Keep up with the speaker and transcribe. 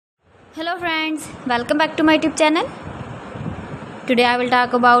Hello friends, welcome back to my YouTube channel. Today I will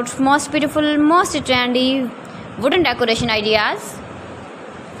talk about most beautiful, most trendy wooden decoration ideas.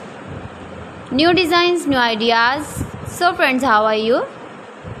 New designs, new ideas. So friends, how are you?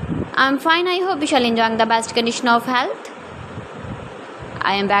 I'm fine. I hope you shall enjoy the best condition of health.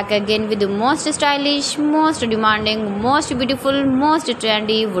 I am back again with the most stylish, most demanding, most beautiful, most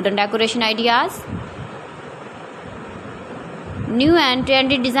trendy wooden decoration ideas. New and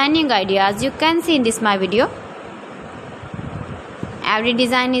trendy designing ideas you can see in this my video. Every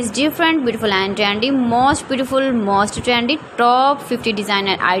design is different, beautiful and trendy. Most beautiful, most trendy, top 50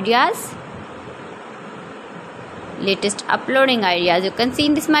 designer ideas. Latest uploading ideas you can see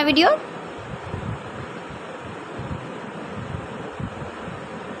in this my video.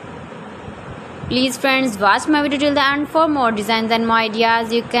 Please friends, watch my video till the end for more designs and more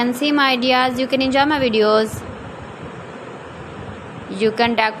ideas. You can see my ideas, you can enjoy my videos. You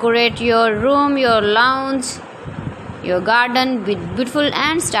can decorate your room, your lounge, your garden with beautiful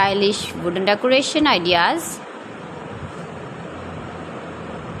and stylish wooden decoration ideas.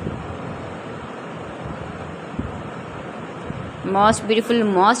 Most beautiful,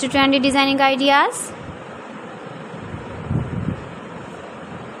 most trendy designing ideas.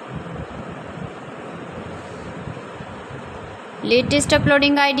 Latest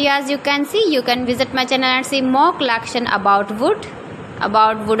uploading ideas you can see. You can visit my channel and see more collection about wood,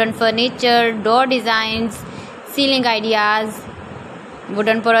 about wooden furniture, door designs, ceiling ideas,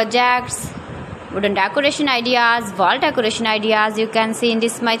 wooden projects, wooden decoration ideas, wall decoration ideas you can see in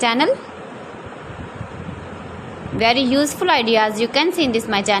this my channel. Very useful ideas you can see in this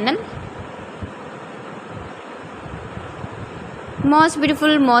my channel. Most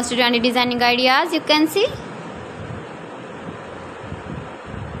beautiful, most trendy designing ideas you can see.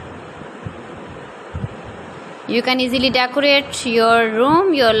 You can easily decorate your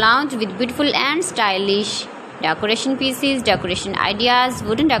room, your lounge with beautiful and stylish decoration pieces, decoration ideas,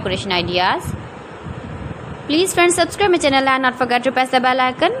 wooden decoration ideas. Please friends, subscribe my channel and not forget to press the bell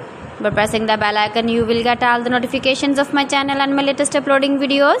icon. By pressing the bell icon, you will get all the notifications of my channel and my latest uploading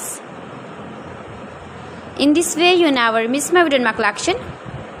videos. In this way, you never miss my video in my collection.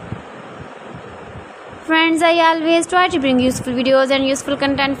 Friends, I always try to bring useful videos and useful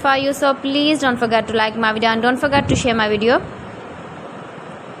content for you, so please don't forget to like my video and don't forget to share my video.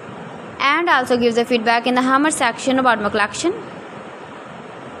 And also give the feedback in the comment section about my collection.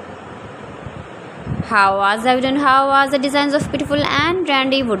 How was the video and how was the designs of beautiful and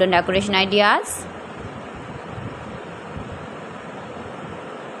trendy wooden decoration ideas?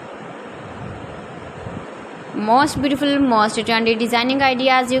 Most beautiful, most trendy designing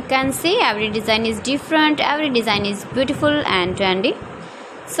ideas you can see. Every design is different, every design is beautiful and trendy.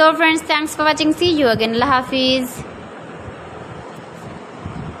 So friends, thanks for watching. See you again. Allah Hafiz.